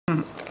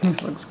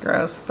This looks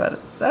gross, but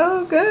it's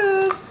so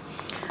good.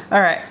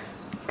 All right,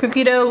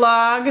 cookie dough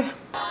log.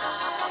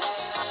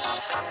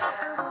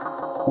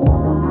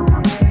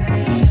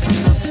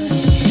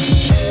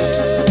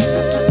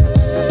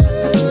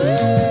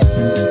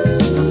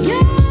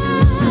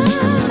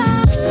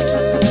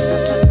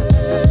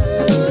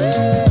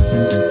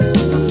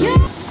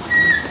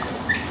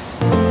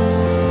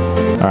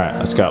 All right,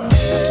 let's go.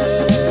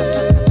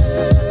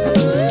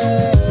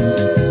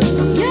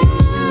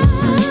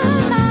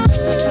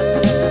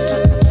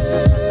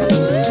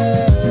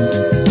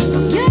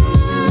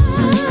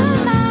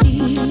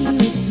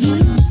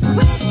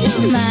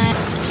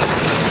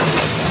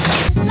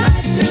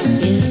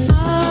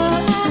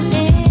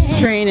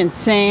 Train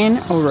insane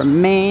or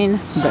remain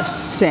the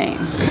same.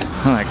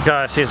 Oh my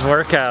gosh, these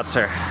workouts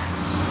are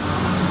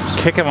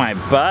kicking my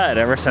butt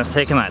ever since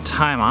taking that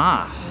time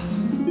off.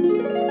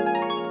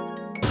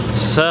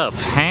 So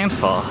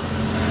painful.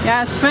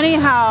 Yeah, it's funny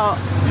how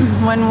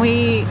when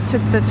we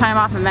took the time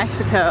off in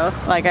Mexico,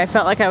 like I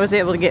felt like I was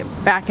able to get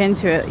back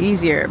into it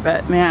easier,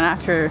 but man,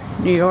 after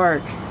New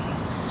York,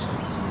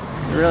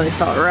 it really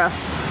felt rough.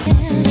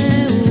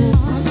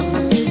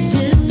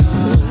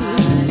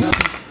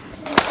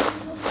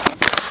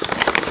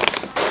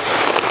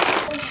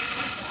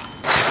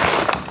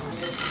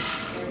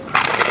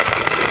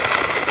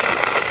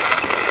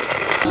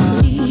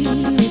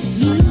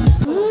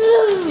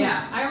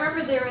 Yeah, I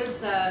remember there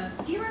was,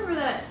 do you remember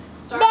that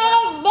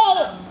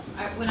Starbucks,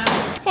 when I was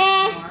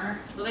in more,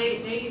 well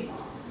they,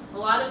 a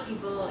lot of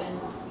people in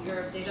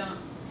Europe, they don't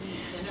eat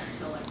dinner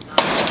till like 9.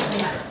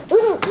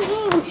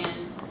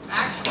 And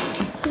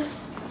actually,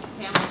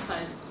 family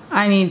size.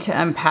 I need to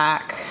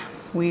unpack.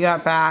 We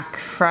got back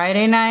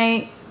Friday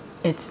night.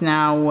 It's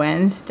now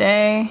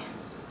Wednesday.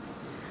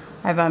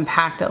 I've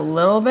unpacked a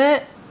little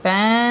bit.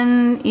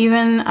 Ben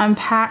even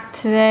unpacked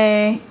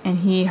today, and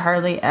he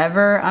hardly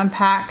ever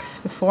unpacks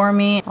before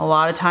me. A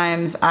lot of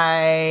times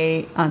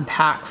I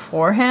unpack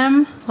for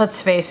him.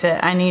 Let's face it,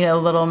 I need a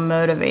little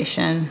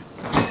motivation.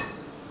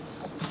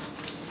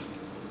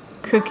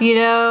 Cookie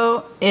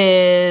dough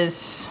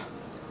is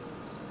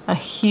a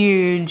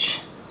huge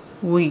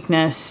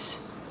weakness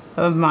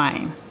of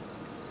mine.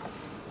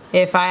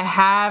 If I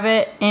have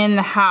it in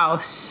the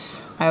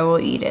house, I will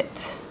eat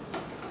it.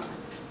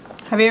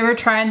 Have you ever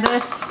tried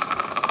this?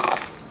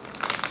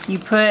 You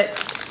put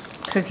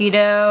cookie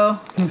dough,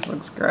 this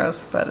looks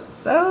gross, but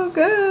it's so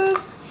good.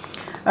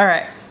 All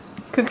right,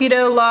 cookie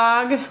dough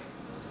log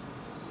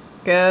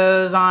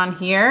goes on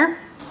here.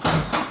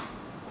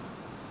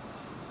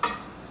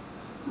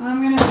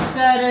 I'm gonna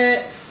set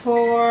it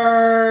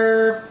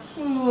for,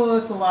 ooh,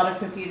 it's a lot of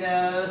cookie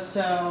dough,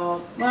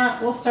 so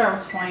we'll start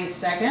with 20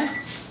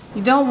 seconds.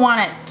 You don't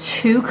want it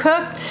too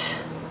cooked.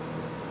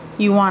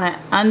 You want it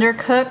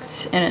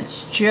undercooked, and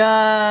it's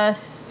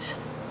just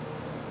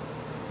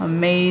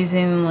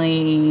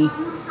amazingly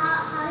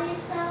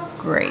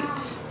great.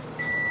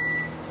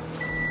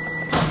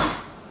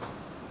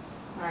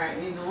 Alright,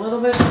 needs a little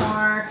bit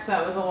more because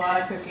that was a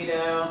lot of cookie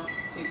dough.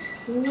 So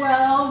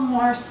 12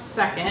 more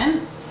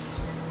seconds.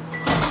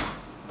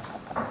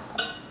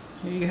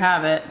 Here you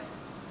have it.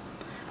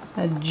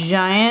 A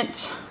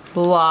giant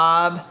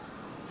blob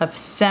of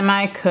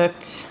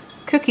semi-cooked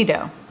cookie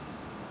dough.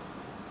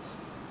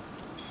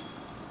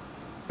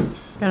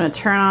 Gonna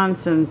turn on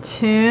some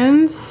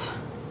tunes.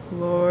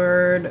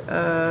 Lord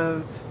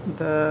of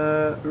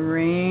the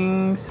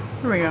Rings.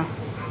 Here we go.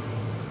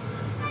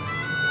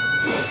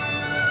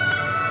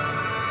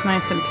 It's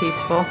nice and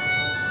peaceful.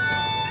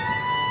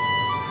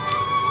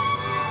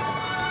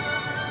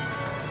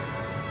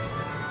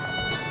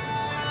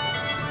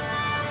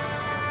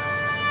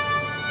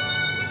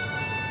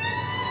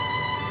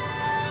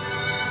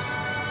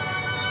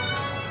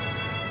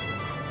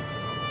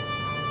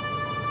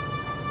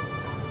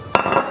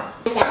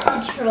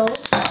 Control.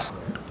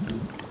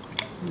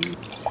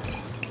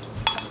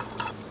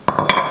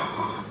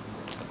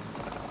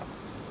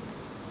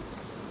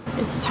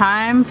 It's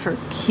time for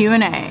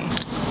Q&A.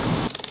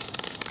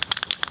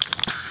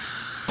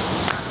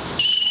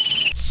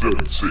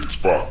 7, 6,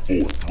 5, 4,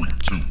 3,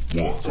 2,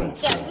 1. You'll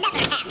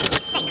never have the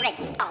sacred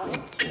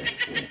stone.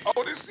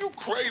 Oh, this you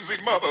crazy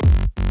mother.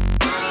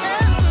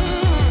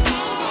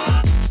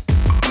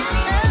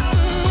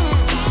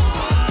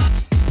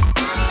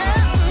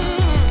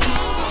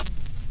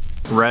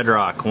 Red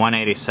Rock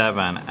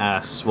 187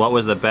 asks, what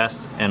was the best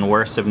and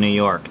worst of New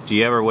York? Do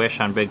you ever wish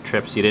on big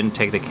trips you didn't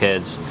take the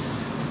kids,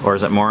 or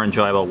is it more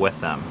enjoyable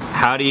with them?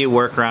 How do you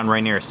work around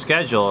Rainier's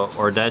schedule,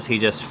 or does he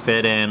just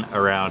fit in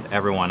around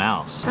everyone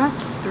else?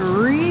 That's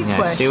 3 questions.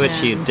 I see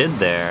what you did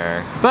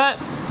there. But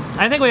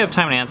I think we have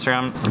time to answer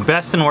them.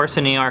 Best and worst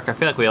in New York, I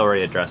feel like we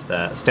already addressed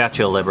that.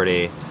 Statue of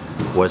Liberty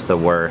was the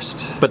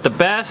worst. But the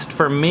best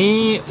for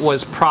me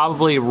was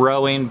probably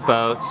rowing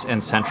boats in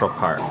Central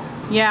Park.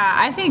 Yeah,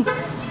 I think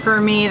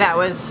for me that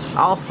was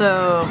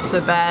also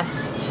the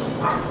best.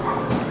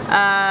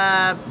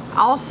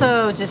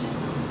 Also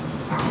just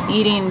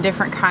eating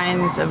different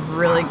kinds of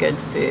really good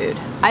food.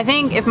 I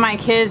think if my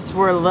kids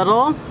were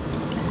little,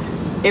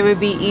 it would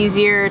be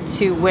easier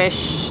to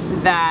wish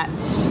that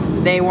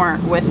they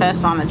weren't with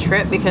us on the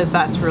trip, because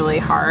that's really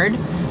hard.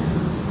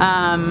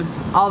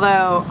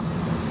 Although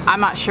I'm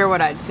not sure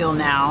what I'd feel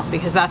now,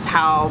 because that's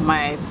how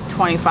my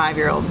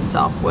 25-year-old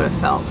self would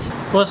have felt.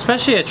 Well,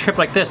 especially a trip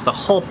like this, the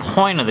whole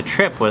point of the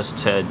trip was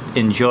to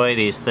enjoy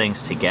these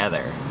things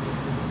together.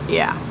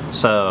 Yeah.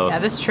 So yeah,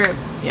 this trip,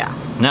 yeah.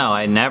 No,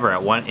 I never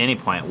at any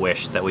point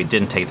wished that we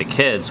didn't take the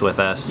kids with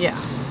us. Yeah.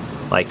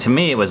 Like, to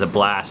me, it was a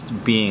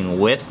blast being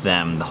with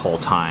them the whole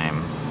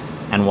time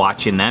and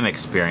watching them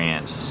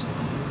experience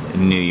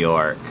New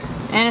York.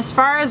 And as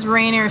far as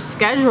Rainier's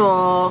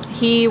schedule,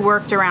 he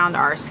worked around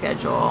our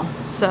schedule.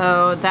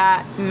 So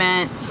that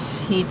meant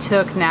he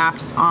took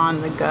naps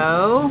on the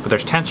go. But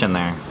there's tension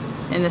there.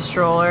 In the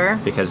stroller.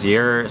 Because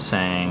you're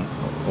saying,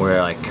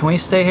 we're like, can we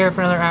stay here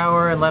for another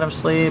hour and let him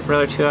sleep for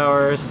another 2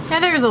 hours? Yeah,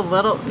 there was a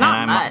little,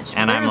 not much,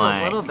 but there was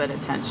like, a little bit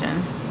of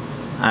tension.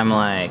 I'm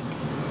like,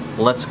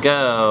 let's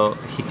go,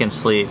 he can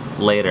sleep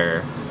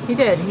later. He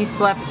did. He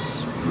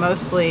slept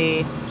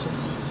mostly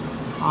just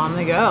on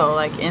the go,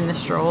 like in the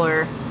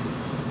stroller,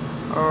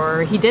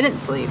 or he didn't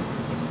sleep.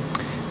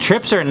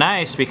 Trips are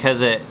nice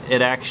because it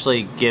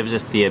actually gives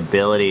us the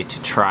ability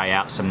to try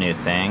out some new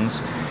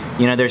things.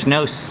 You know, there's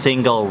no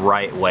single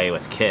right way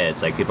with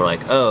kids. Like, people are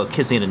like, oh,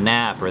 kids need a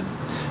nap, or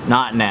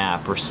not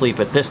nap, or sleep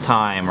at this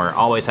time, or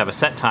always have a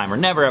set time, or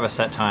never have a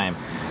set time.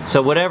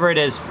 So whatever it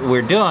is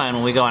we're doing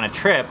when we go on a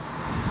trip,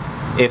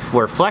 if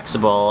we're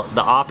flexible,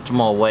 the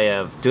optimal way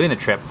of doing the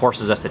trip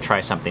forces us to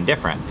try something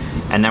different.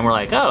 And then we're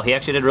like, oh, he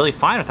actually did really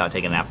fine without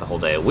taking a nap the whole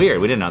day. Weird,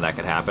 we didn't know that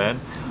could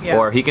happen. Yeah.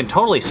 Or he can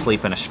totally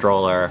sleep in a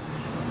stroller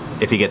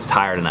if he gets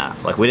tired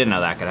enough. Like, we didn't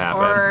know that could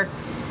happen. Or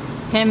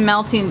him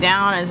melting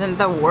down isn't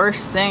the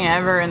worst thing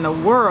ever in the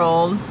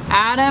world.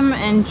 Adam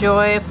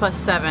Enjoy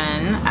 +7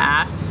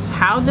 asks,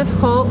 how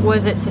difficult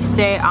was it to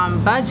stay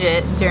on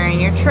budget during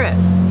your trip?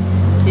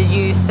 Did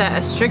you set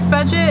a strict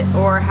budget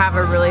or have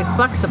a really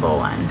flexible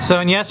one? So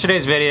in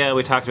yesterday's video,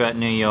 we talked about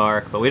New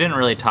York, but we didn't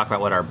really talk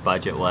about what our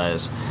budget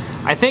was.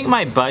 I think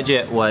my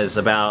budget was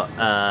about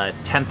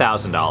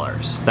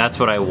 $10,000. That's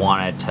what I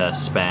wanted to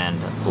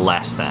spend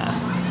less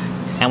than.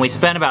 And we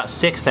spent about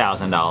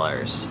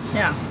 $6,000.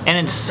 Yeah. And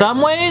in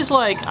some ways,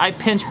 like, I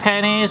pinch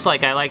pennies.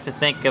 Like, I like to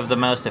think of the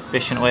most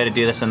efficient way to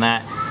do this and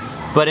that.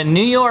 But in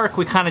New York,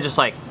 we kind of just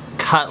like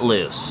cut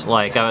loose.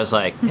 Like, I was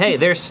like, hey,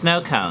 there's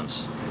snow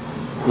cones.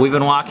 We've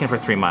been walking for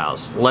 3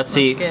 miles. Let's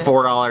eat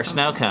 $4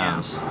 snow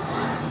cones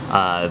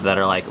that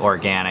are like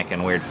organic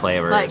and weird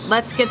flavors. Like,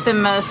 let's get the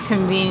most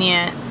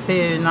convenient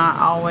food, not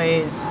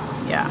always,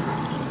 yeah.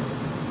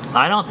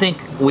 I don't think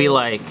we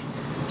like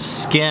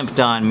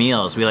skimped on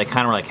meals. We like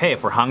kind of were like, hey,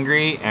 if we're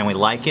hungry and we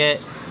like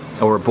it,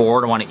 or we're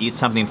bored and want to eat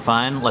something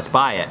fun, let's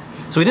buy it.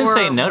 So we didn't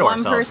say no to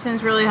ourselves. One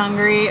person's really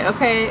hungry,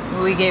 okay,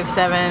 we gave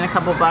 $7 a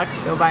couple bucks,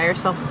 go buy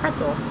yourself a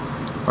pretzel.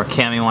 Or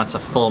Cammie wants a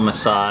full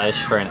massage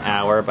for an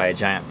hour by a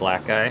giant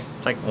black guy.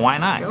 It's like, why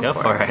not? Go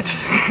for it.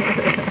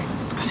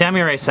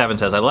 Sammy Ray 7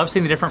 says, I love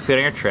seeing the different food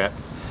on your trip.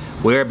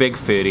 We're big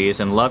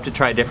foodies and love to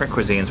try different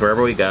cuisines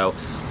wherever we go.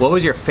 What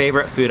was your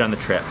favorite food on the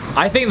trip?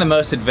 I think the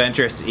most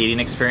adventurous eating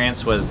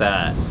experience was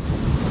that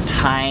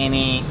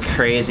tiny,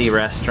 crazy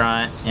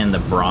restaurant in the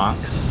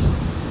Bronx.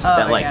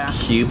 That like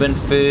Cuban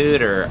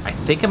food, or I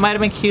think it might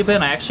have been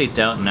Cuban, I actually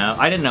don't know.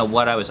 I didn't know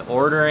what I was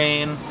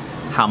ordering,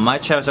 how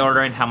much I was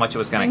ordering, how much it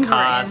was gonna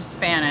cost. Things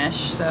were in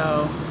Spanish,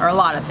 so, or a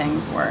lot of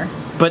things were.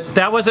 But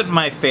that wasn't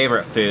my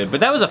favorite food, but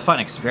that was a fun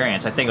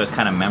experience. I think it was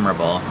kind of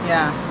memorable.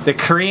 Yeah. The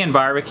Korean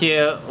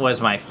barbecue was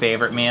my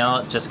favorite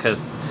meal, just because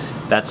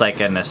that's like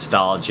a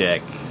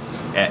nostalgic,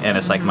 and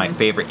it's like my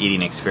favorite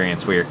eating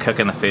experience where you're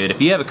cooking the food.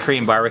 If you have a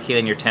Korean barbecue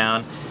in your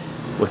town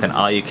with an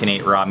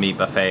all-you-can-eat raw meat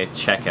buffet,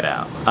 check it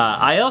out.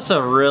 I also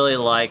really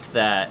liked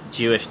that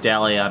Jewish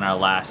deli on our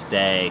last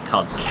day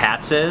called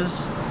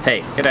Katz's.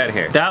 Hey, get out of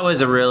here. That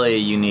was a really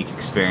unique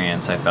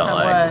experience, I felt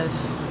like. It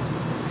was.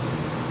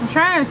 I'm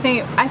trying to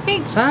think, I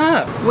think What's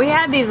up? We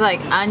had these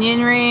like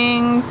onion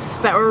rings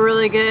that were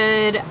really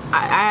good.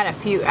 I had a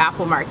few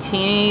apple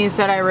martinis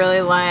that I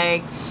really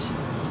liked.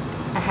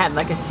 I had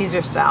like a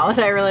Caesar salad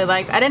I really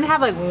liked. I didn't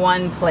have like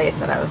one place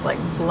that I was like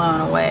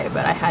blown away,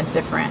 but I had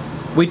different.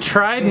 We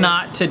tried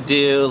not to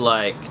do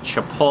like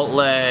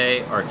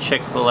Chipotle or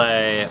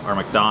Chick-fil-A or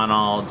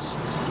McDonald's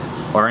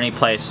or any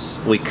place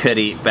we could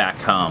eat back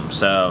home.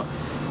 So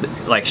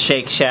like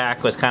Shake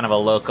Shack was kind of a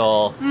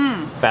local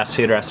fast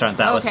food restaurant.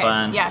 That was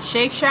fun. Yeah,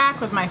 Shake Shack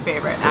was my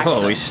favorite, actually.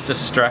 Oh, we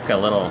just struck a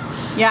little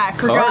I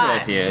forgot. chord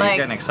with you. Like,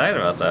 You're getting excited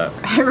about that.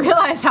 I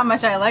realized how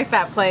much I liked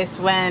that place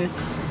when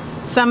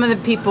some of the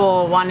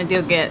people wanted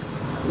to get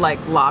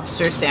like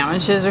lobster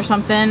sandwiches or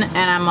something, and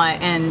I'm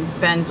like, and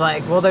Ben's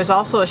like, well, there's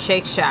also a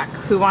Shake Shack.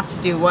 Who wants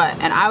to do what?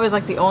 And I was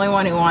like the only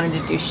one who wanted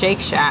to do Shake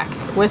Shack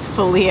with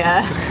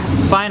Filia.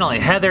 Finally,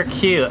 Heather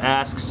Q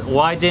asks,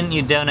 why didn't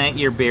you donate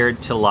your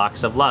beard to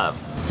Locks of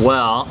Love?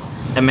 Well,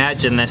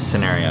 imagine this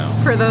scenario.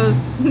 For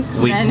those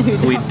men who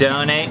don't. We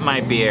donate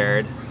my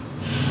beard,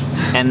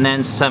 and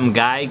then some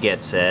guy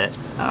gets it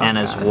and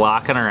is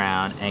walking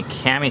around, and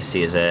Cammie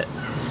sees it,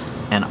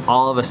 and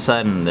all of a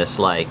sudden this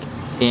like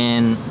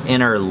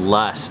inner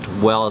lust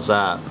wells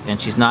up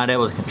and she's not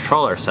able to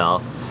control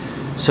herself.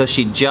 So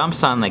she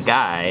jumps on the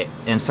guy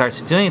and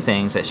starts doing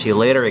things that she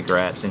later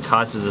regrets and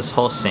causes this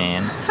whole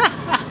scene.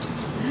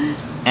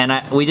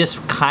 And we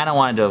just kind of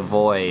wanted to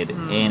avoid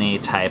any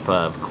type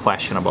of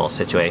questionable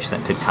situation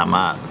that could come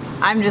up.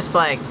 I'm just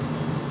like,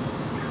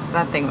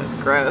 that thing was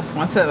gross.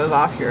 Once it was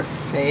off your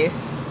face.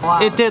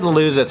 Wow. It did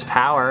lose its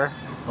power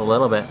a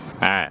little bit.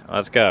 All right,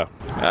 let's go.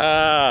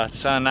 Oh, it's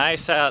so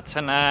nice out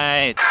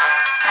tonight.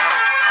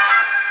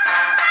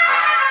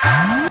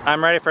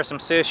 I'm ready for some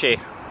sushi.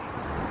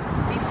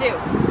 Me too.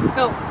 Let's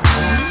go.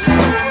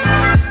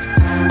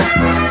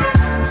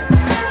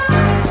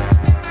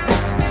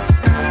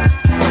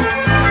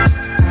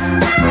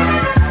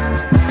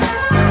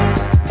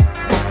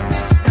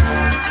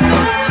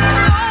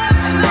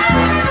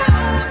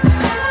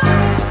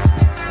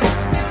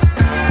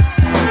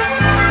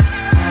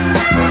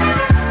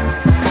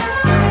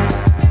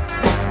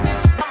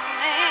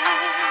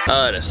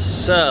 Oh, it is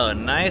so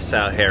nice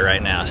out here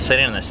right now,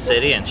 sitting in the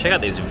city, and check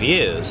out these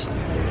views.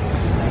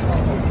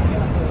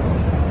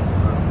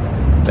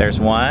 There's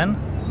one,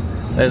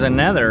 there's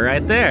another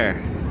right there.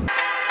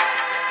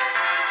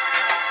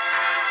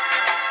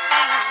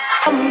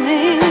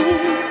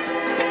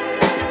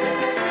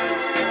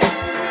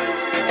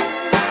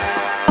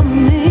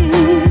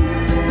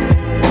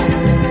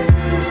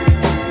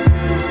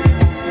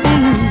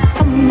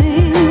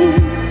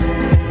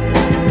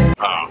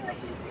 Oh,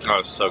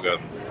 it's so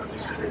good.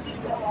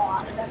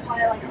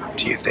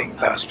 Do you think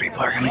those people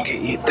are gonna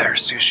eat their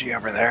sushi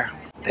over there?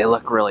 They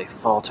look really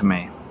full to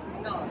me.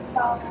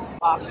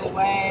 Walk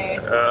away.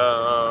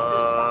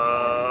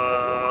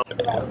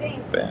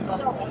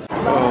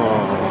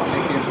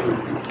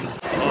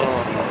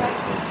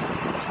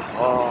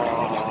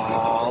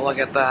 Oh, look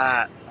at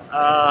that.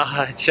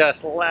 Oh, it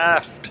just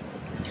left.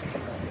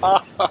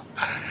 Oh,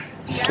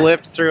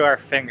 slipped through our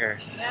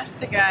fingers. I asked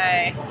the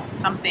guy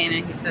something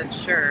and he said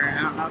sure.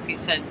 I don't know if he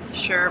said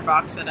sure,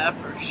 box it up,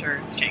 or sure,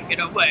 take it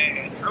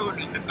away, throw it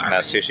in the garbage.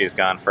 That sushi's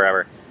gone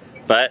forever.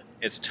 But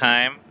it's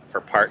time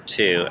for part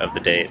 2 of the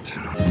date.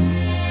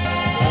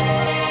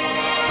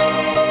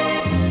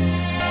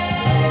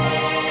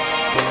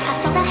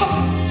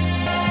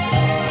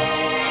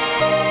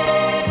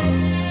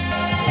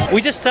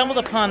 We just stumbled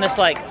upon this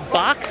like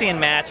boxing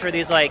match where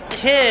these like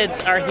kids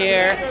are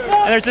here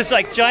and there's this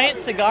like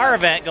giant cigar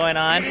event going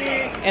on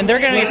and they're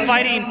gonna be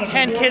fighting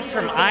 10 kids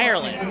from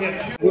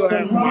Ireland. We'll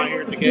have somebody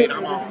here at the gate.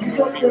 I'm all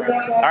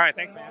Alright,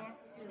 thanks man.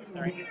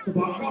 Sorry.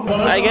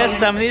 I guess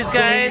some of these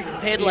guys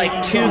paid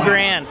like 2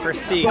 grand for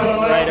seats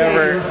right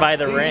over by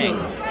the ring.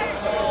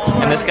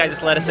 And this guy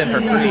just let us in for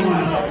free.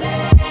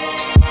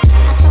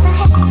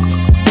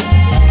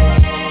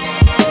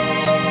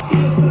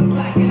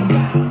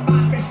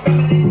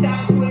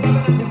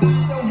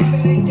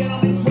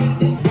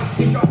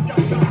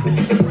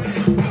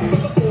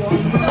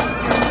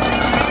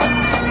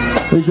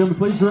 Ladies and gentlemen,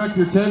 please direct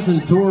your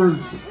attention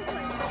towards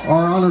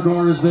our honor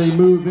guard as they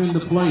move into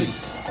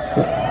place.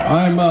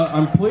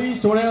 I'm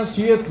pleased to announce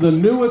to you it's the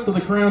newest of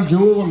the crown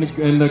jewel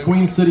in the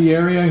Queen City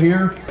area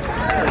here.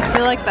 I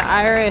feel like the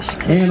Irish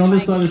kids and on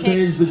this side of the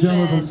stage, the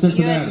gentleman from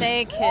Cincinnati.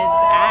 USA kids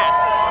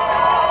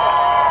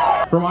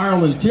ass. From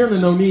Ireland,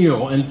 Tiernan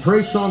O'Neill and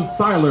Trayshawn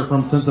Seiler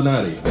from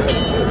Cincinnati.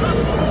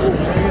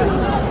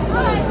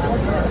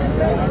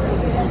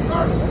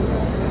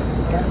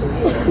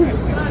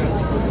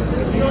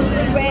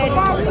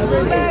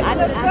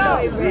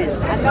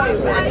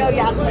 I know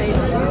y'all play.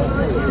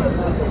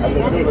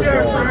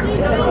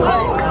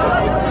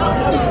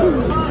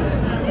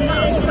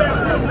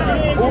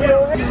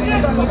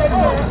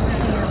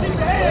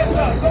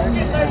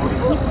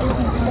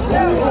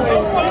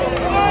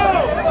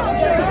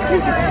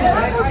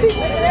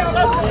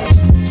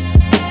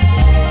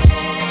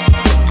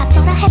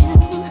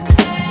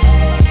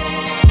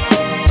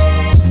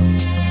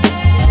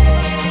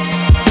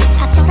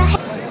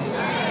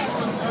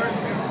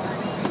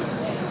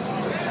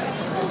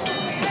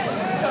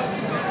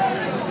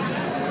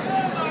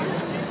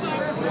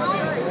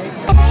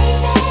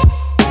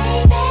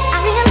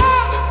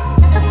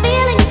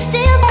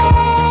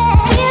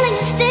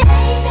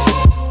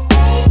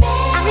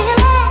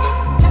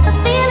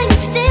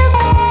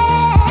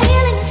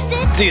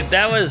 Dude,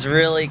 that was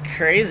really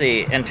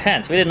crazy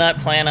intense. We did not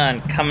plan on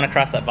coming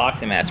across that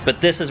boxing match,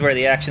 but this is where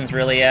the action's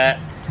really at.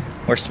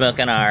 We're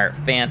smoking our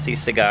fancy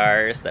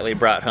cigars that we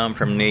brought home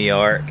from New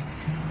York,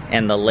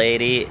 and the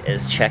lady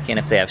is checking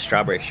if they have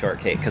strawberry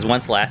shortcake. Because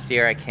once last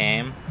year I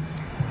came,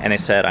 and they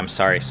said, "I'm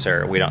sorry,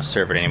 sir, we don't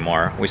serve it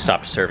anymore. We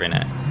stopped serving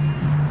it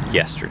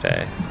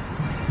yesterday."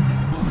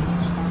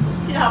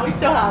 Yeah, we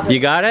still have it. You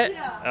got it?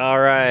 Yeah. All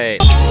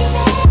right.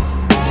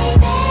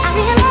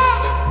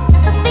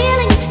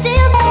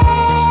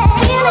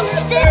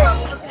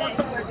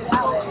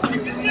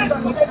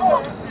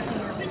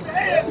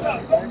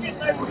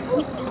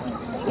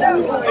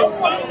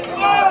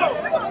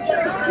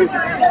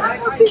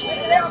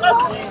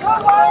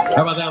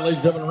 How about that, ladies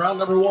and gentlemen? Round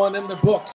number 1 in the books.